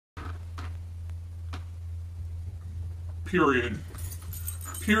Period.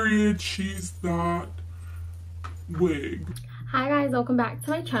 Period. She's that wig. Hi guys, welcome back to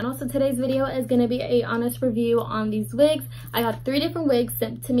my channel. So today's video is going to be a honest review on these wigs. I got 3 different wigs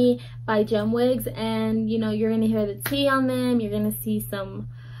sent to me by Jumwigs, and you know, you're going to hear the tea on them. You're going to see some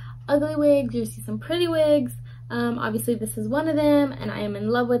ugly wigs, you'll see some pretty wigs. Obviously this is one of them and I am in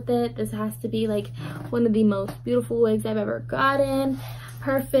love with it. This has to be like one of the most beautiful wigs I've ever gotten.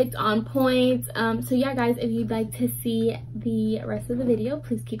 Perfect, on point. So yeah guys, if you'd like to see the rest of the video,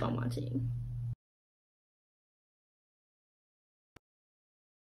 please keep on watching.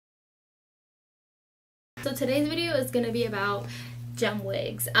 So today's video is going to be about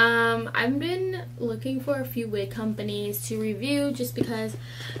Jumwigs. I've been looking for a few wig companies to review just because,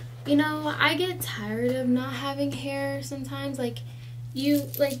 you know, I get tired of not having hair sometimes. Like,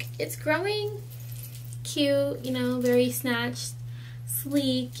 it's growing cute, you know, very snatched,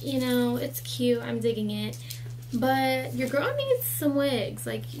 sleek, you know, it's cute, I'm digging it. But your girl needs some wigs,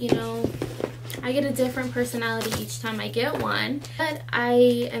 like, you know, I get a different personality each time I get one. But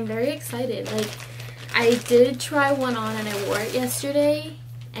I am very excited. Like, I did try one on and I wore it yesterday,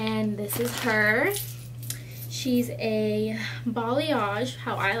 and this is her. She's a balayage,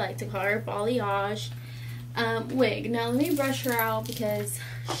 how I like to call her, balayage wig. Now let me brush her out because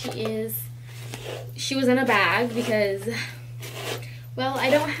she was in a bag because, well, I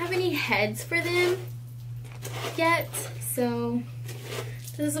don't have any heads for them yet, so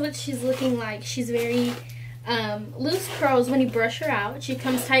this is what she's looking like. She's very loose curls when you brush her out. She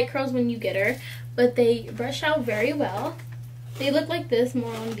comes tight curls when you get her, but they brush out very well. They look like this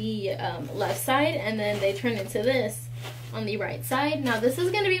more on the left side, and then they turn into this on the right side. Now this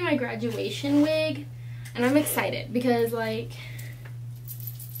is going to be my graduation wig, and I'm excited because, like,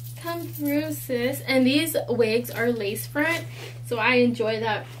 come through sis. And these wigs are lace front, so I enjoy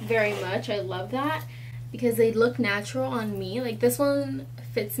that very much. I love that because they look natural on me. Like, this one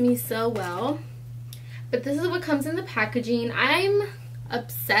fits me so well. But this is what comes in the packaging. I'm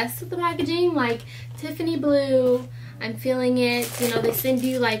obsessed with the packaging, like Tiffany blue. I'm feeling it. You know, they send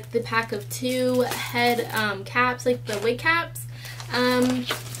you like the pack of 2 head caps, like the wig caps.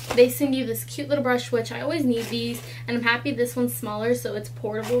 They send you this cute little brush, which I always need these, and I'm happy this one's smaller so it's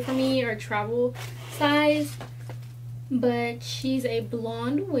portable for me, or travel size. But she's a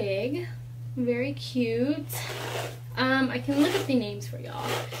blonde wig, very cute. I can look at the names for y'all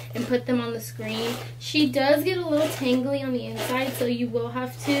and put them on the screen. She does get a little tangly on the inside, so you will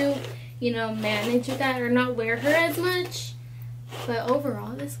have to, you know, manage with that or not wear her as much. But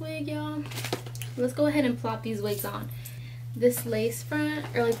overall, this wig, y'all, let's go ahead and plop these wigs on. This lace front,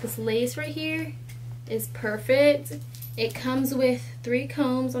 or like this lace right here, is perfect. It comes with 3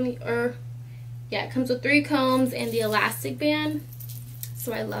 combs on the, yeah, it comes with 3 combs and the elastic band,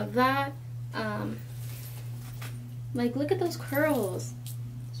 so I love that. Like, look at those curls.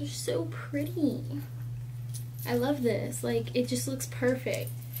 They're so pretty. I love this. Like, it just looks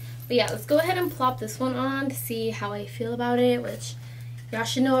perfect. But yeah, let's go ahead and plop this one on to see how I feel about it, which y'all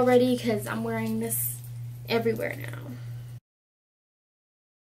should know already because I'm wearing this everywhere now.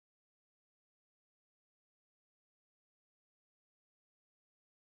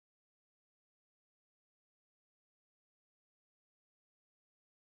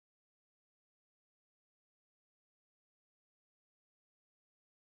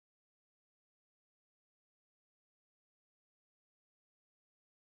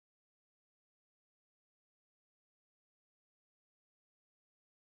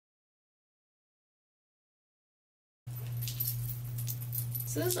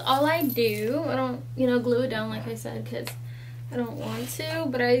 So this is all I do. I don't, you know, glue it down like I said because I don't want to,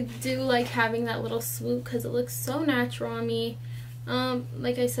 but I do like having that little swoop because it looks so natural on me.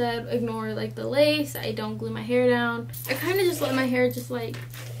 Like I said, ignore like the lace. I don't glue my hair down. I kind of just let my hair just like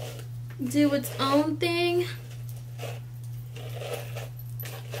do its own thing.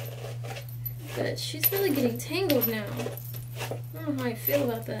 But she's really getting tangled now. I don't know how I feel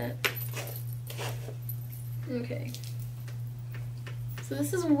about that. Okay. So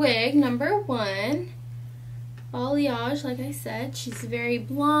this is wig number 1. Balayage, like I said. She's very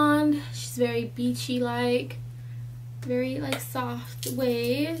blonde. She's very beachy like. Very like soft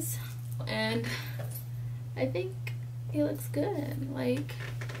waves. And I think it looks good. Like,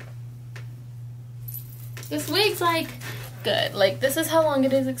 this wig's like good. Like, this is how long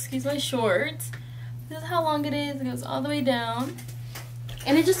it is. Excuse my shorts. This is how long it is. It goes all the way down.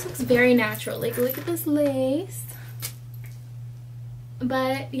 And it just looks very natural. Like, look at this lace.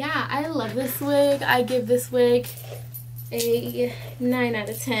 But yeah, I love this wig. I give this wig a 9 out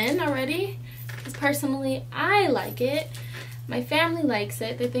of 10 already. Because personally, I like it. My family likes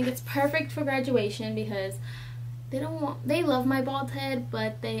it. They think it's perfect for graduation because they love my bald head,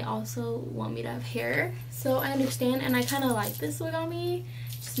 but they also want me to have hair. So I understand, and I kind of like this wig on me.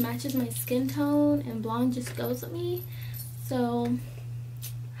 Just matches my skin tone, and blonde just goes with me. So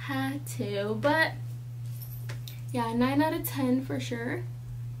had to, but yeah, 9 out of 10 for sure.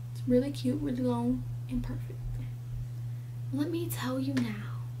 It's really cute, really long, and perfect. Let me tell you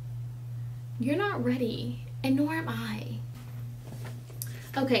now, you're not ready, and nor am I.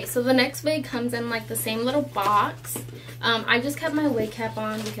 Okay, so the next wig comes in like the same little box. I just kept my wig cap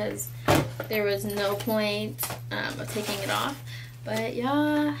on because there was no point of taking it off. But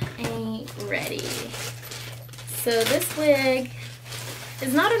y'all ain't ready. So this wig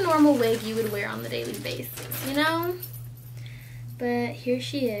is not a normal wig you would wear on the daily basis, you know? But here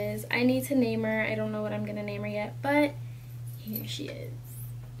she is. I need to name her. I don't know what I'm gonna name her yet, but here she is.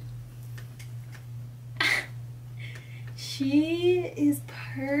 She is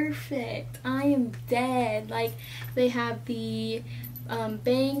perfect. I am dead. Like, they have the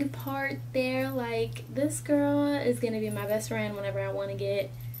bang part there. Like, this girl is gonna be my best friend whenever I want to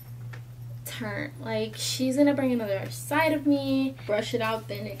get turned. Like, she's gonna bring another side of me. Brush it out,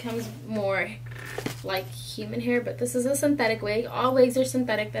 then it comes more like human hair. But this is a synthetic wig. All wigs are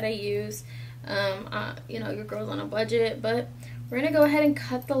synthetic that I use. You know, your girl's on a budget. But we're gonna go ahead and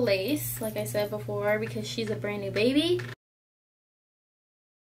cut the lace, like I said before, because she's a brand new baby.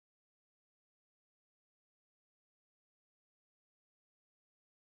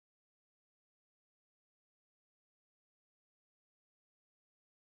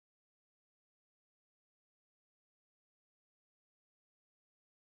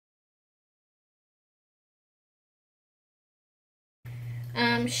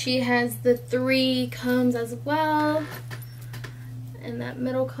 She has the 3 combs as well, and that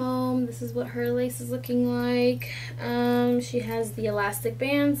middle comb, this is what her lace is looking like. She has the elastic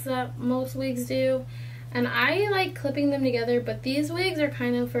bands that most wigs do, and I like clipping them together, but these wigs are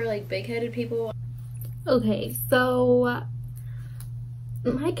kind of for like big-headed people. Okay, so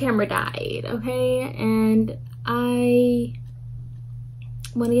my camera died, okay, and I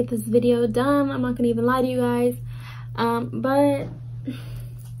want to get this video done. I'm not gonna even lie to you guys, but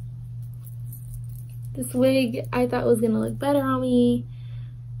this wig I thought was gonna look better on me,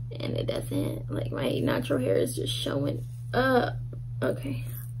 and it doesn't. Like, my natural hair is just showing up. Okay,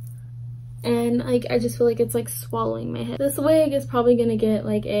 and like I just feel like it's like swallowing my head. This wig is probably gonna get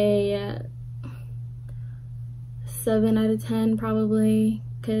like a 7 out of 10 probably,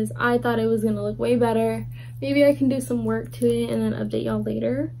 because I thought it was gonna look way better. Maybe I can do some work to it and then update y'all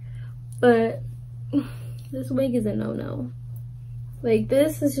later, but this wig is a no-no. Like,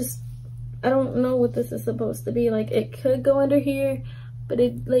 this is just, I don't know what this is supposed to be. Like, it could go under here, but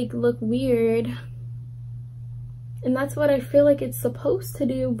it like look weird, and that's what I feel like it's supposed to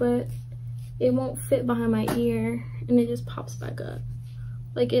do, but it won't fit behind my ear, and it just pops back up.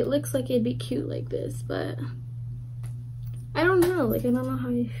 Like, it looks like it'd be cute like this, but I don't know. Like, I don't know how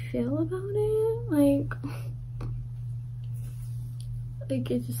I feel about it. Like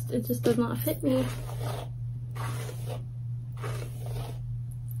it just does not fit me.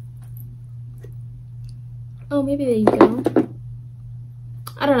 Oh, maybe there you go.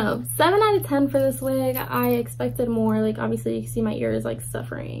 I don't know. 7 out of 10 for this wig. I expected more. Like, obviously you can see my ear is like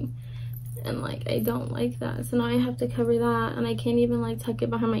suffering, and like I don't like that, so now I have to cover that, and I can't even like tuck it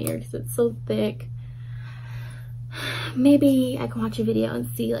behind my ear because it's so thick. Maybe I can watch a video and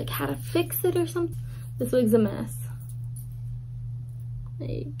see like how to fix it or something. This wig's a mess.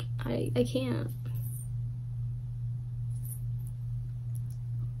 Like, I can't.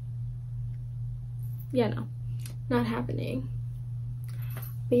 Yeah, no, not happening.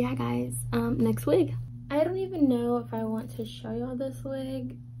 But yeah, guys, next wig. I don't even know if I want to show y'all this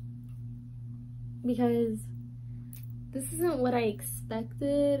wig, because this isn't what I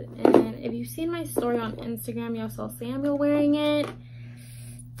expected. And if you've seen my story on Instagram, y'all saw Samuel wearing it.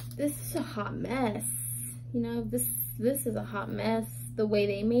 This is a hot mess. You know, this is a hot mess. The way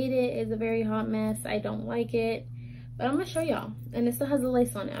they made it is a very hot mess. I don't like it, but I'm gonna show y'all. And it still has the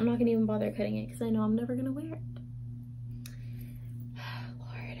lace on it. I'm not gonna even bother cutting it because I know I'm never gonna wear it.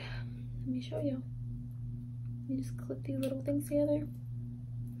 Lord, let me show you. Let me just clip these little things together.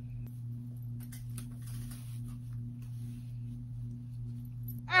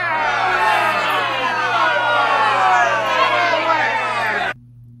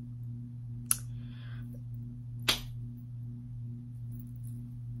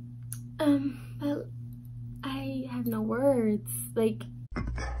 But I have no words. Like, I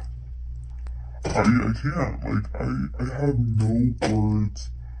can't. Like, I have no words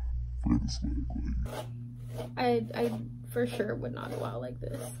for this wig. Like, I for sure would not go out like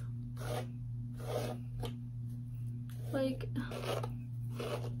this.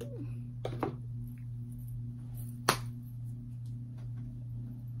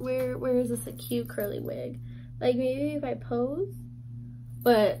 just a cute curly wig. Like, maybe if I pose,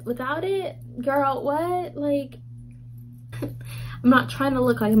 but without it, girl, what? Like, I'm not trying to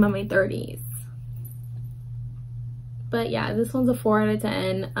look like I'm in my 30s. But yeah, this one's a 4 out of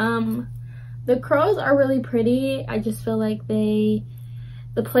 10. The curls are really pretty. I just feel like the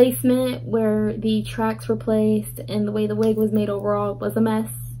placement where the tracks were placed and the way the wig was made overall was a mess.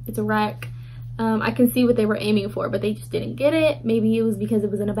 It's a wreck. I can see what they were aiming for, but they just didn't get it. Maybe it was because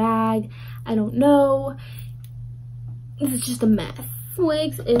it was in a bag. I don't know. It's just a mess.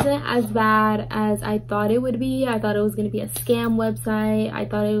 Wigs isn't as bad as I thought it would be. I thought it was going to be a scam website. I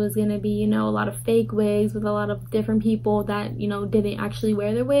thought it was going to be, you know, a lot of fake wigs with a lot of different people that, you know, didn't actually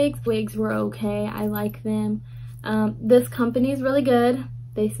wear their wigs. Wigs were okay. I like them. This company is really good.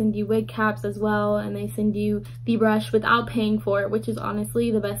 They send you wig caps as well, and they send you the brush without paying for it, which is honestly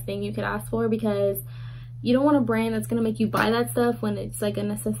the best thing you could ask for, because you don't want a brand that's gonna make you buy that stuff when it's like a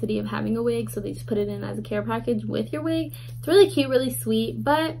necessity of having a wig, so they just put it in as a care package with your wig. It's really cute, really sweet.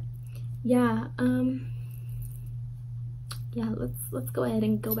 But yeah, yeah, let's go ahead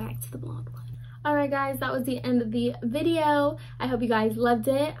and go back to the blonde one. Alright guys, that was the end of the video. I hope you guys loved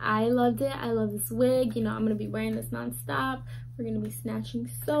it. I loved it. I love this wig. You know, I'm gonna be wearing this non-stop. We're gonna be snatching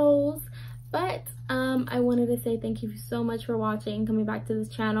souls. But I wanted to say thank you so much for watching, coming back to this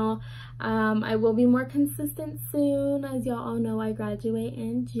channel. I will be more consistent soon. As y'all all know, I graduate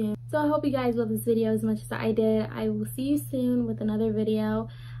in June. So I hope you guys love this video as much as I did. I will see you soon with another video.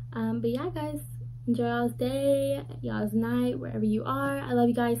 But yeah, guys, enjoy y'all's day, y'all's night, wherever you are. I love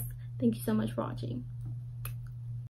you guys. Thank you so much for watching.